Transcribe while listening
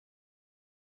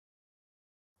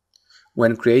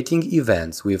When creating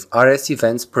events with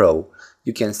RSEvents Pro,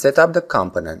 you can set up the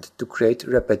component to create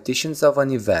repetitions of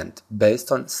an event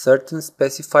based on certain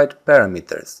specified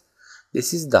parameters.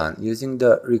 This is done using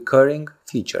the recurring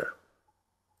feature.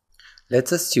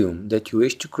 Let's assume that you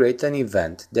wish to create an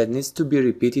event that needs to be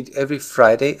repeated every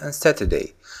Friday and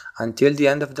Saturday until the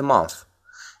end of the month.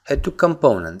 Head to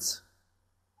Components,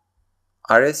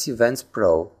 RSEvents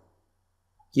Pro,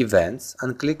 Events,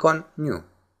 and click on New.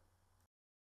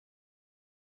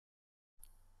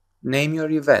 Name your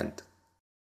event.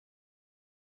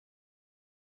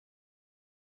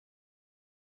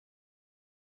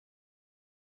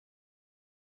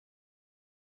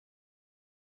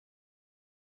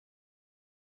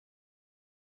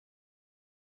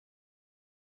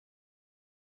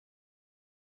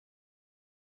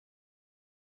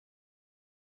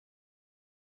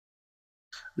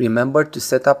 Remember to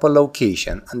set up a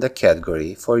location and a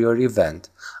category for your event,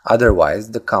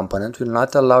 otherwise the component will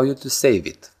not allow you to save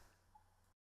it.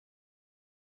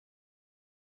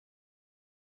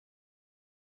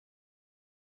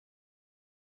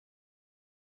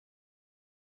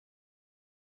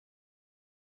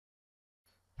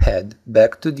 Head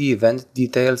back to the Event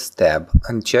Details tab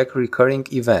and check Recurring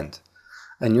Event.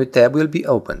 A new tab will be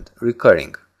opened,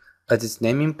 Recurring. As its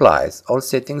name implies, all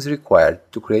settings required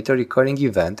to create a recurring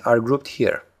event are grouped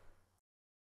here.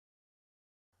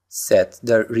 Set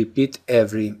the Repeat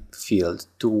Every field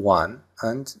to 1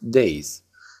 and Days.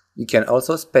 You can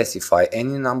also specify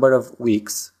any number of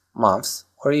weeks, months,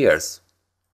 or years.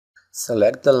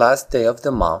 Select the last day of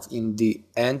the month in the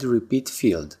End Repeat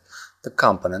field. The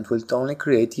component will only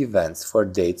create events for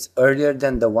dates earlier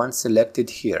than the one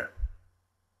selected here.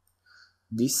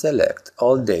 Deselect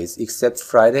all days except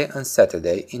Friday and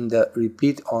Saturday in the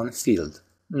Repeat On field.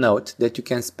 Note that you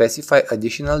can specify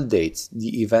additional dates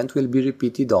the event will be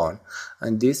repeated on,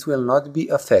 and this will not be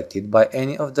affected by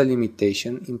any of the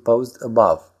limitations imposed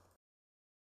above.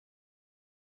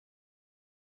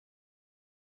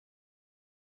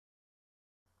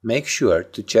 Make sure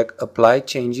to check Apply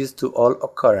Changes to All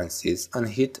Occurrences and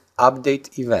hit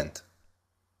Update Event.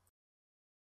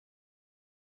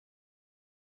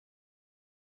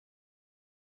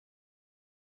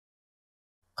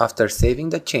 After saving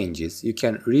the changes, you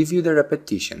can review the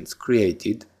repetitions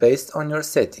created based on your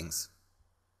settings.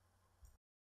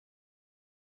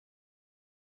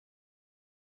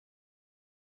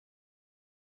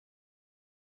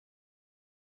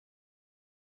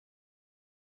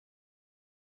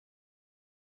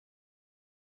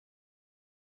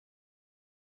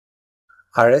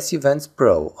 RSEvents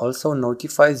Pro also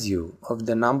notifies you of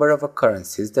the number of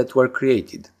occurrences that were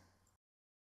created.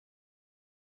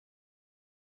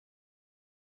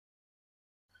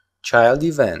 Child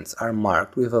events are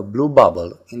marked with a blue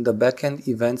bubble in the backend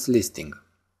events listing.